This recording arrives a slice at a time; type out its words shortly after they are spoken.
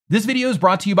This video is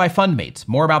brought to you by Fundmates.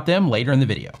 More about them later in the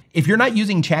video. If you're not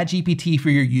using ChatGPT for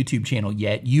your YouTube channel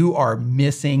yet, you are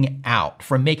missing out.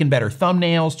 From making better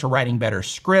thumbnails, to writing better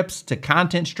scripts, to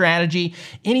content strategy,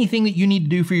 anything that you need to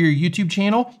do for your YouTube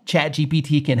channel,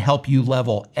 ChatGPT can help you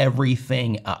level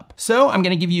everything up. So I'm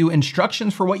gonna give you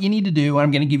instructions for what you need to do, and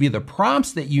I'm gonna give you the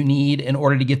prompts that you need in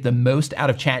order to get the most out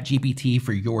of ChatGPT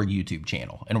for your YouTube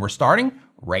channel. And we're starting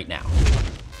right now.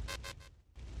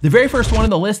 The very first one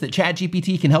on the list that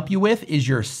ChatGPT can help you with is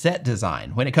your set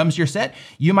design. When it comes to your set,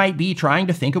 you might be trying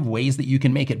to think of ways that you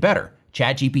can make it better.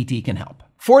 ChatGPT can help.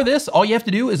 For this, all you have to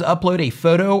do is upload a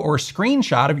photo or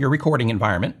screenshot of your recording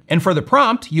environment. And for the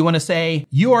prompt, you want to say,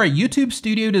 you are a YouTube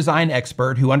studio design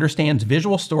expert who understands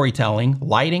visual storytelling,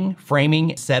 lighting,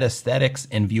 framing, set aesthetics,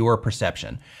 and viewer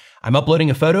perception. I'm uploading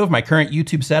a photo of my current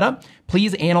YouTube setup.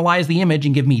 Please analyze the image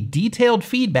and give me detailed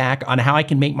feedback on how I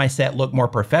can make my set look more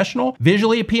professional,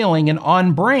 visually appealing, and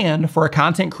on brand for a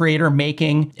content creator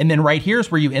making. And then right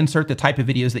here's where you insert the type of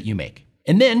videos that you make.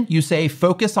 And then you say,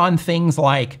 focus on things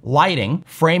like lighting,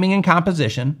 framing and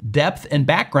composition, depth and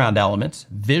background elements,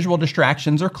 visual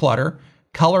distractions or clutter,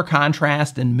 color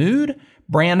contrast and mood,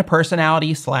 brand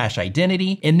personality /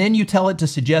 identity, and then you tell it to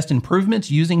suggest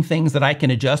improvements using things that I can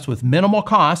adjust with minimal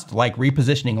cost, like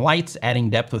repositioning lights, adding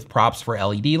depth with props for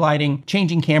LED lighting,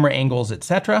 changing camera angles,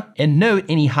 etc. And note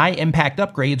any high impact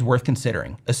upgrades worth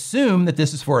considering. Assume that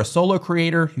this is for a solo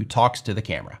creator who talks to the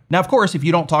camera. Now, of course, if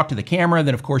you don't talk to the camera,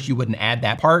 then of course you wouldn't add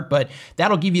that part, but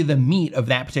that'll give you the meat of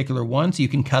that particular one so you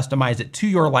can customize it to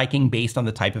your liking based on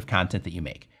the type of content that you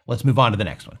make. Let's move on to the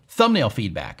next one. Thumbnail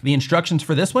feedback. The instructions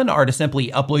for this one are to simply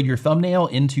upload your thumbnail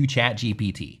into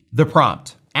ChatGPT. The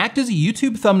prompt: act as a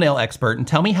YouTube thumbnail expert and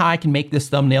tell me how I can make this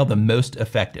thumbnail the most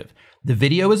effective. The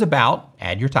video is about,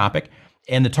 add your topic,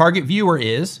 and the target viewer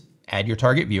is, add your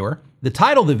target viewer. The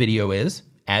title of the video is,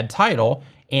 add title,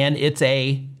 and it's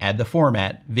a, add the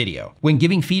format, video. When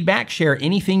giving feedback, share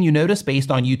anything you notice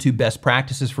based on YouTube best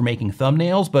practices for making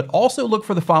thumbnails, but also look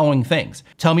for the following things.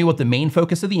 Tell me what the main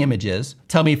focus of the image is.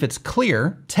 Tell me if it's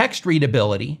clear, text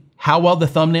readability, how well the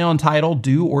thumbnail and title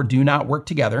do or do not work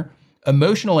together,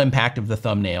 emotional impact of the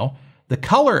thumbnail, the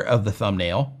color of the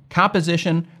thumbnail,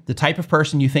 composition, the type of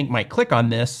person you think might click on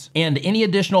this, and any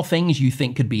additional things you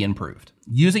think could be improved.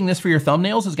 Using this for your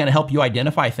thumbnails is gonna help you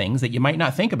identify things that you might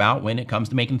not think about when it comes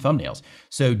to making thumbnails.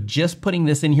 So just putting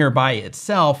this in here by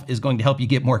itself is going to help you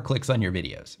get more clicks on your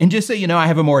videos. And just so you know, I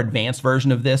have a more advanced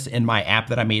version of this in my app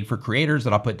that I made for creators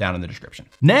that I'll put down in the description.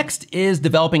 Next is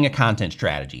developing a content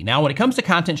strategy. Now, when it comes to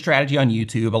content strategy on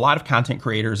YouTube, a lot of content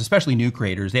creators, especially new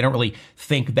creators, they don't really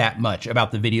think that much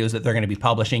about the videos that they're gonna be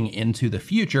publishing into the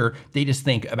future. They just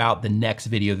think about the next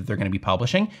video that they're gonna be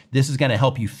publishing. This is gonna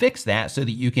help you fix that so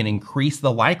that you can increase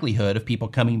the likelihood of people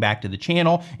coming back to the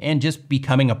channel and just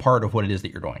becoming a part of what it is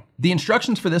that you're doing. The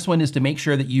instructions for this one is to make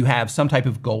sure that you have some type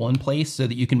of goal in place so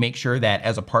that you can make sure that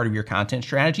as a part of your content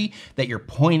strategy, that you're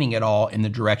pointing it all in the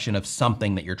direction of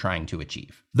something that you're trying to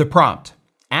achieve. The prompt: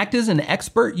 act as an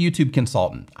expert YouTube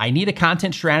consultant. I need a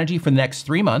content strategy for the next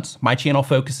 3 months. My channel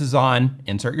focuses on,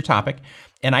 insert your topic,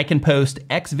 and I can post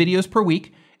X videos per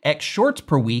week, X shorts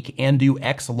per week, and do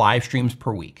X live streams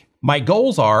per week. My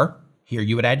goals are, here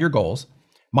you would add your goals.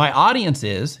 My audience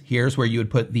is, here's where you would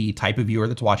put the type of viewer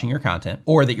that's watching your content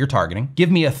or that you're targeting.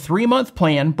 Give me a 3-month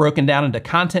plan broken down into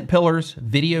content pillars,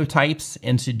 video types,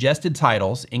 and suggested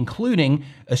titles, including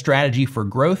a strategy for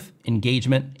growth,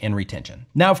 engagement, and retention.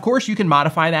 Now, of course, you can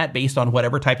modify that based on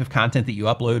whatever type of content that you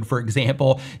upload. For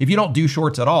example, if you don't do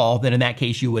shorts at all, then in that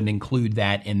case, you wouldn't include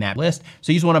that in that list.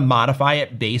 So you just want to modify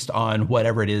it based on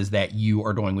whatever it is that you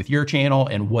are doing with your channel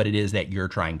and what it is that you're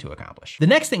trying to accomplish. The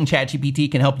next thing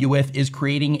ChatGPT can help you with is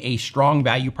creating a strong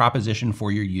value proposition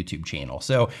for your YouTube channel.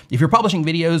 So if you're publishing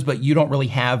videos, but you don't really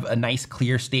have a nice,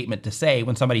 clear statement to say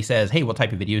when somebody says, hey, what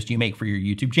type of videos do you make for your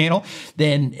YouTube channel?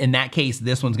 Then in that case,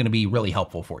 this one's going to be really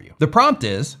helpful for you. The prompt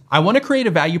is, I want to create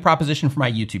a value proposition for my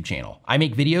YouTube channel. I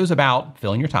make videos about,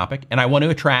 fill in your topic, and I want to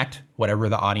attract whatever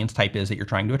the audience type is that you're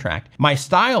trying to attract. My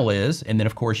style is, and then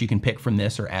of course you can pick from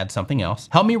this or add something else.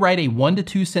 Help me write a 1 to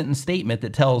 2 sentence statement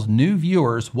that tells new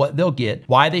viewers what they'll get,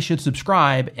 why they should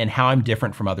subscribe, and how I'm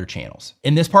different from other channels.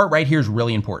 And this part right here is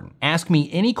really important. Ask me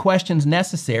any questions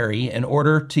necessary in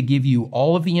order to give you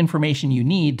all of the information you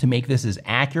need to make this as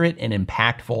accurate and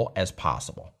impactful as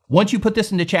possible. Once you put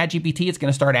this into ChatGPT, it's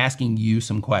gonna start asking you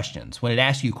some questions. When it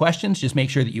asks you questions, just make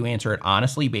sure that you answer it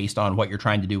honestly based on what you're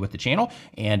trying to do with the channel,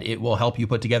 and it will help you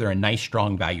put together a nice,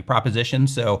 strong value proposition.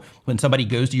 So when somebody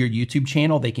goes to your YouTube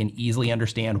channel, they can easily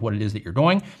understand what it is that you're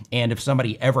doing. And if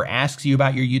somebody ever asks you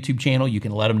about your YouTube channel, you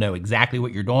can let them know exactly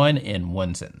what you're doing in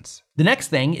one sentence. The next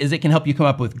thing is it can help you come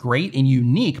up with great and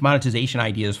unique monetization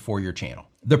ideas for your channel.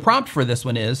 The prompt for this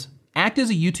one is, act as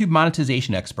a YouTube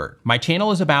monetization expert. My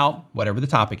channel is about whatever the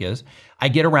topic is. I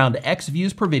get around X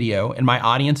views per video and my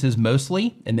audience is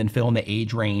mostly, and then fill in the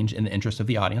age range in the interest of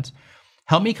the audience.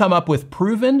 Help me come up with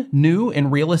proven, new,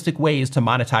 and realistic ways to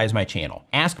monetize my channel.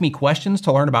 Ask me questions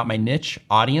to learn about my niche,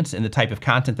 audience, and the type of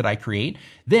content that I create.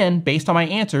 Then, based on my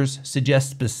answers,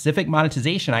 suggest specific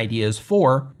monetization ideas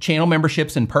for channel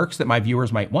memberships and perks that my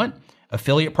viewers might want,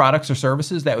 affiliate products or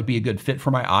services that would be a good fit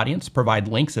for my audience, provide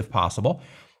links if possible,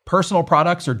 personal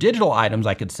products or digital items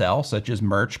I could sell, such as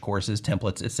merch, courses,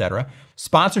 templates, etc.,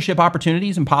 sponsorship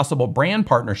opportunities and possible brand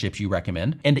partnerships you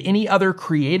recommend, and any other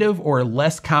creative or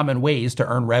less common ways to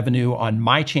earn revenue on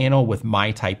my channel with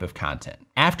my type of content.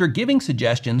 After giving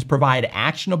suggestions, provide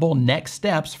actionable next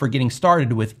steps for getting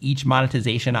started with each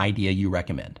monetization idea you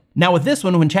recommend. Now with this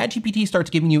one, when ChatGPT starts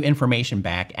giving you information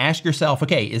back, ask yourself,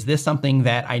 okay, is this something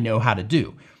that I know how to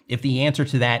do? If the answer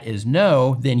to that is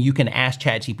no, then you can ask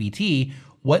ChatGPT,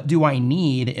 what do I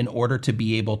need in order to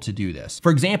be able to do this?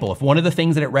 For example, if one of the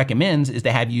things that it recommends is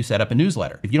to have you set up a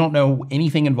newsletter, if you don't know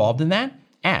anything involved in that,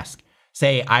 ask.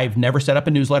 Say, I've never set up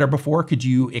a newsletter before. Could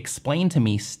you explain to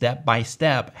me step by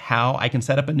step how I can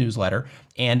set up a newsletter?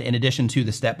 And in addition to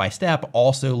the step by step,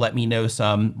 also let me know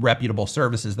some reputable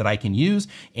services that I can use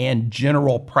and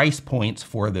general price points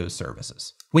for those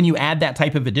services. When you add that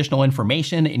type of additional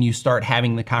information and you start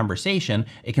having the conversation,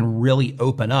 it can really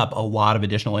open up a lot of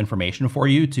additional information for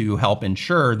you to help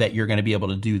ensure that you're going to be able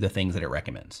to do the things that it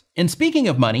recommends. And speaking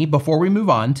of money, before we move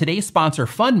on, today's sponsor,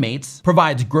 Fundmates,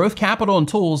 provides growth capital and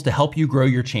tools to help you grow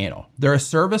your channel. They're a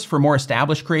service for more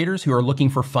established creators who are looking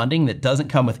for funding that doesn't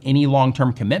come with any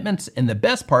long-term commitments. And the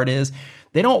best part is,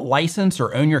 they don't license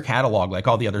or own your catalog like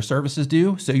all the other services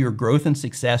do, so your growth and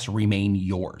success remain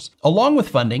yours. Along with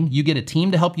funding, you get a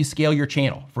team to help you scale your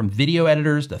channel. From video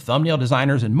editors to thumbnail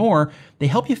designers and more, they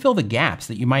help you fill the gaps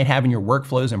that you might have in your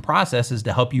workflows and processes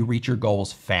to help you reach your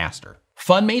goals faster.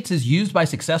 Fundmates is used by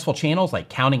successful channels like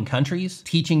Counting Countries,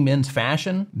 Teaching Men's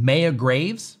Fashion, Maya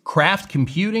Graves, Craft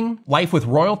Computing, Life with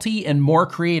Royalty, and more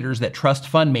creators that trust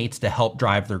Fundmates to help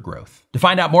drive their growth. To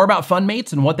find out more about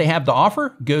Fundmates and what they have to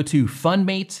offer, go to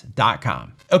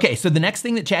fundmates.com. Okay, so the next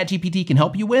thing that ChatGPT can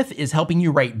help you with is helping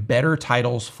you write better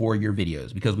titles for your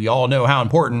videos, because we all know how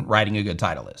important writing a good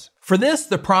title is. For this,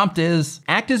 the prompt is,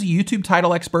 act as a YouTube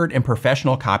title expert and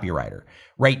professional copywriter.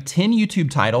 Write 10 YouTube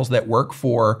titles that work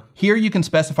for, here you can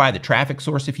specify the traffic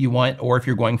source if you want, or if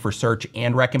you're going for search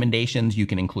and recommendations, you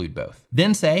can include both.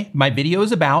 Then say, my video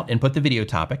is about, and put the video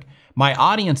topic. My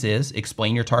audience is,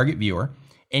 explain your target viewer,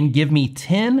 and give me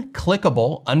 10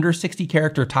 clickable under 60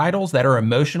 character titles that are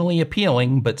emotionally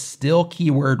appealing, but still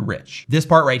keyword rich. This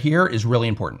part right here is really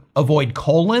important. Avoid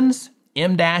colons,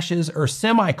 em dashes, or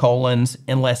semicolons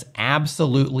unless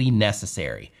absolutely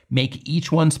necessary. Make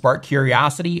each one spark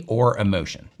curiosity or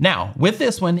emotion. Now, with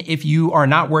this one, if you are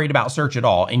not worried about search at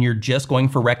all and you're just going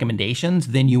for recommendations,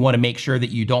 then you want to make sure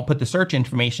that you don't put the search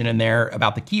information in there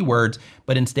about the keywords,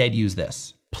 but instead use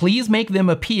this. Please make them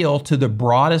appeal to the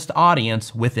broadest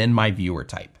audience within my viewer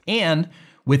type. And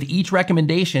with each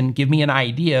recommendation, give me an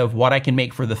idea of what I can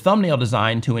make for the thumbnail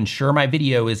design to ensure my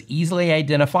video is easily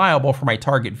identifiable for my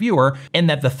target viewer and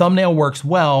that the thumbnail works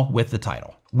well with the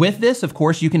title. With this, of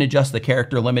course, you can adjust the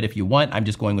character limit if you want. I'm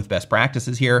just going with best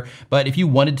practices here. But if you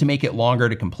wanted to make it longer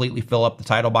to completely fill up the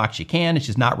title box, you can. It's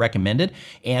just not recommended.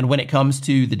 And when it comes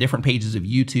to the different pages of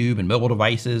YouTube and mobile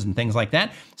devices and things like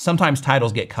that, sometimes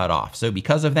titles get cut off. So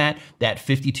because of that, that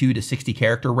 52 to 60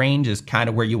 character range is kind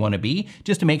of where you want to be,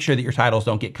 just to make sure that your titles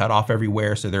don't get cut off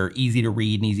everywhere so they're easy to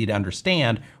read and easy to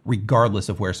understand, regardless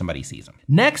of where somebody sees them.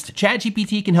 Next,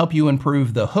 ChatGPT can help you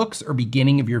improve the hooks or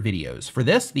beginning of your videos. For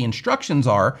this, the instructions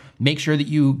are, make sure that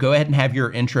you go ahead and have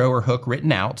your intro or hook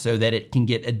written out so that it can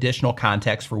get additional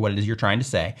context for what it is you're trying to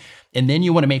say. And then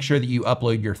you want to make sure that you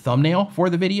upload your thumbnail for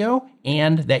the video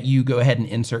and that you go ahead and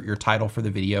insert your title for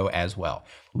the video as well.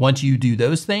 Once you do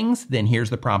those things, then here's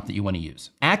the prompt that you want to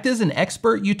use. Act as an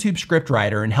expert YouTube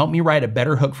scriptwriter and help me write a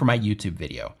better hook for my YouTube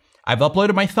video. I've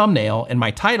uploaded my thumbnail and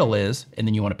my title is, and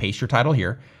then you want to paste your title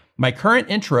here. My current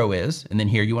intro is, and then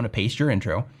here you want to paste your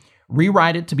intro.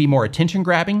 Rewrite it to be more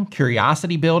attention-grabbing,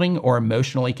 curiosity-building, or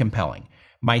emotionally compelling.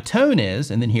 My tone is,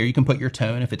 and then here you can put your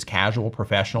tone if it's casual,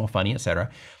 professional, funny,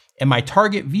 etc. And my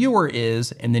target viewer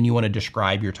is, and then you want to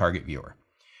describe your target viewer.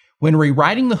 When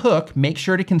rewriting the hook, make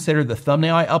sure to consider the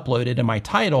thumbnail I uploaded and my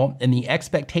title and the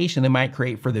expectation they might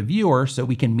create for the viewer so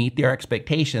we can meet their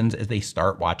expectations as they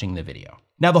start watching the video.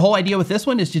 Now, the whole idea with this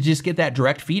one is to just get that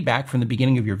direct feedback from the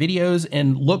beginning of your videos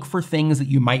and look for things that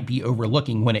you might be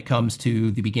overlooking when it comes to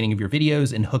the beginning of your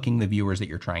videos and hooking the viewers that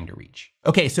you're trying to reach.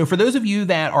 Okay, so for those of you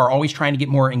that are always trying to get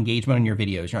more engagement on your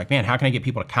videos, you're like, man, how can I get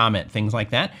people to comment, things like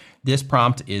that? This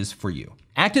prompt is for you.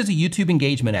 Act as a YouTube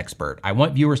engagement expert. I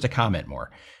want viewers to comment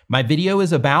more. My video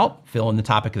is about, fill in the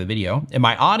topic of the video, and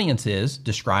my audience is,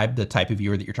 describe the type of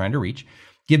viewer that you're trying to reach.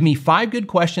 Give me 5 good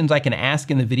questions I can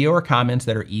ask in the video or comments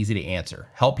that are easy to answer.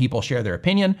 Help people share their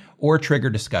opinion or trigger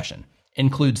discussion.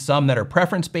 Include some that are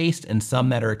preference-based and some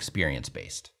that are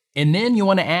experience-based. And then you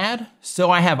want to add,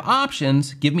 so I have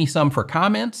options, give me some for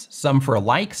comments, some for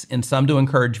likes, and some to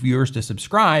encourage viewers to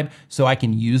subscribe so I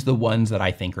can use the ones that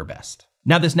I think are best.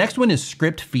 Now, this next one is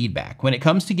script feedback. When it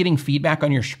comes to getting feedback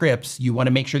on your scripts, you want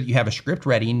to make sure that you have a script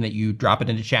ready and that you drop it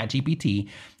into ChatGPT.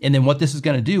 And then what this is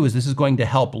going to do is this is going to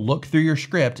help look through your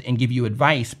script and give you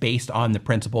advice based on the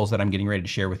principles that I'm getting ready to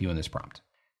share with you in this prompt.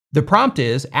 The prompt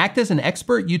is, act as an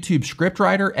expert YouTube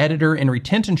scriptwriter, editor, and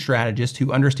retention strategist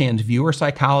who understands viewer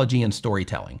psychology and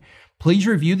storytelling. Please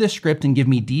review this script and give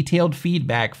me detailed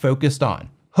feedback focused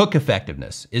on hook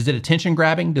effectiveness. Is it attention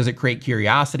grabbing? Does it create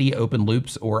curiosity, open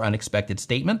loops, or unexpected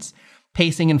statements?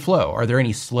 Pacing and flow. Are there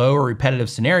any slow or repetitive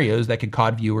scenarios that could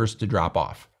cause viewers to drop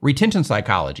off? Retention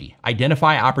psychology.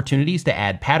 Identify opportunities to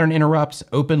add pattern interrupts,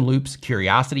 open loops,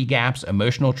 curiosity gaps,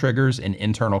 emotional triggers, and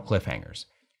internal cliffhangers.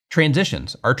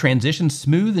 Transitions. Are transitions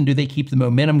smooth and do they keep the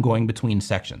momentum going between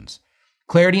sections?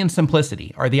 Clarity and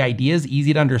simplicity. Are the ideas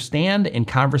easy to understand and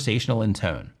conversational in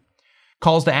tone?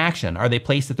 Calls to action. Are they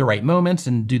placed at the right moments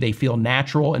and do they feel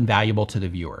natural and valuable to the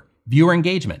viewer? Viewer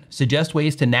engagement. Suggest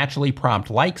ways to naturally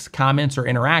prompt likes, comments, or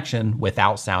interaction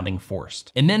without sounding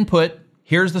forced. And then put,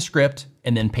 here's the script,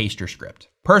 and then paste your script.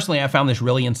 Personally, I found this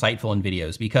really insightful in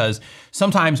videos because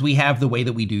sometimes we have the way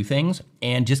that we do things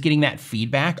and just getting that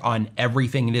feedback on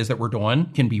everything it is that we're doing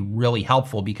can be really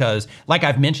helpful because like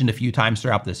I've mentioned a few times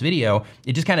throughout this video,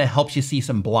 it just kind of helps you see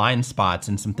some blind spots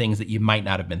and some things that you might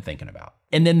not have been thinking about.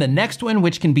 And then the next one,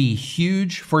 which can be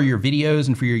huge for your videos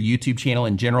and for your YouTube channel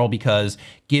in general, because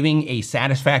giving a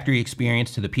satisfactory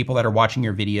experience to the people that are watching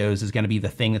your videos is going to be the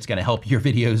thing that's going to help your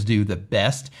videos do the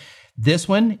best. This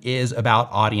one is about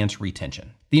audience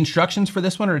retention. The instructions for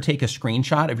this one are to take a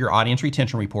screenshot of your audience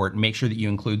retention report and make sure that you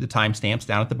include the timestamps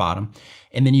down at the bottom.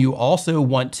 And then you also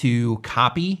want to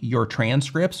copy your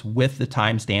transcripts with the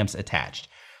timestamps attached.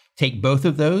 Take both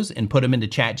of those and put them into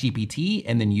ChatGPT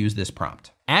and then use this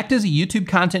prompt. Act as a YouTube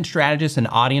content strategist and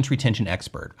audience retention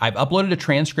expert. I've uploaded a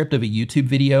transcript of a YouTube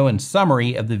video and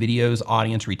summary of the video's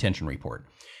audience retention report.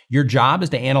 Your job is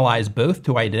to analyze both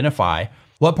to identify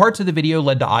what parts of the video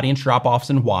led to audience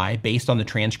drop-offs and why, based on the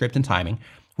transcript and timing,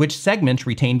 which segments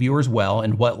retain viewers well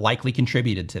and what likely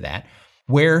contributed to that,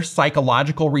 where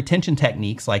psychological retention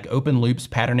techniques like open loops,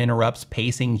 pattern interrupts,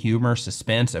 pacing, humor,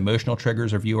 suspense, emotional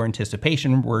triggers, or viewer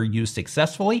anticipation were used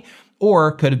successfully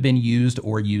or could have been used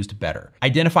or used better.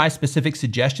 Identify specific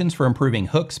suggestions for improving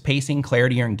hooks, pacing,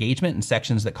 clarity, or engagement in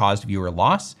sections that caused viewer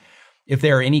loss. If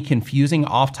there are any confusing,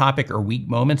 off-topic, or weak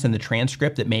moments in the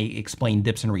transcript that may explain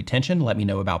dips in retention, let me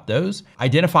know about those.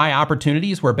 Identify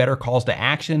opportunities where better calls to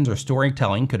actions or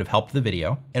storytelling could have helped the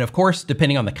video. And of course,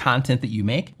 depending on the content that you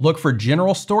make, look for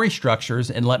general story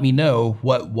structures and let me know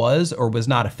what was or was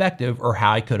not effective or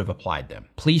how I could have applied them.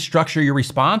 Please structure your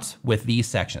response with these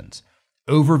sections.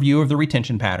 Overview of the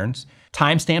retention patterns.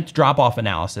 Timestamped drop-off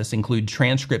analysis include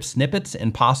transcript snippets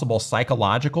and possible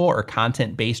psychological or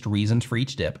content-based reasons for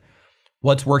each dip.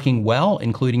 What's working well,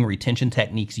 including retention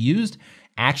techniques used,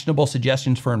 actionable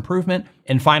suggestions for improvement,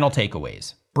 and final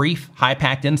takeaways. Brief,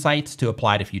 high-packed insights to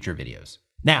apply to future videos.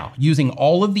 Now, using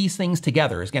all of these things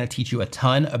together is going to teach you a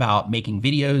ton about making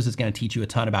videos, it's going to teach you a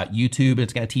ton about YouTube,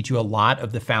 it's going to teach you a lot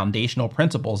of the foundational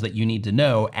principles that you need to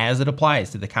know as it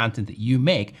applies to the content that you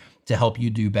make to help you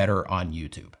do better on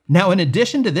YouTube. Now, in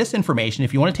addition to this information,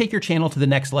 if you want to take your channel to the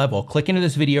next level, click into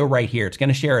this video right here. It's going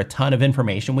to share a ton of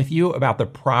information with you about the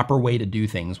proper way to do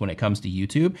things when it comes to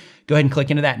YouTube. Go ahead and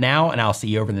click into that now, and I'll see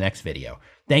you over in the next video.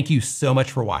 Thank you so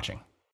much for watching.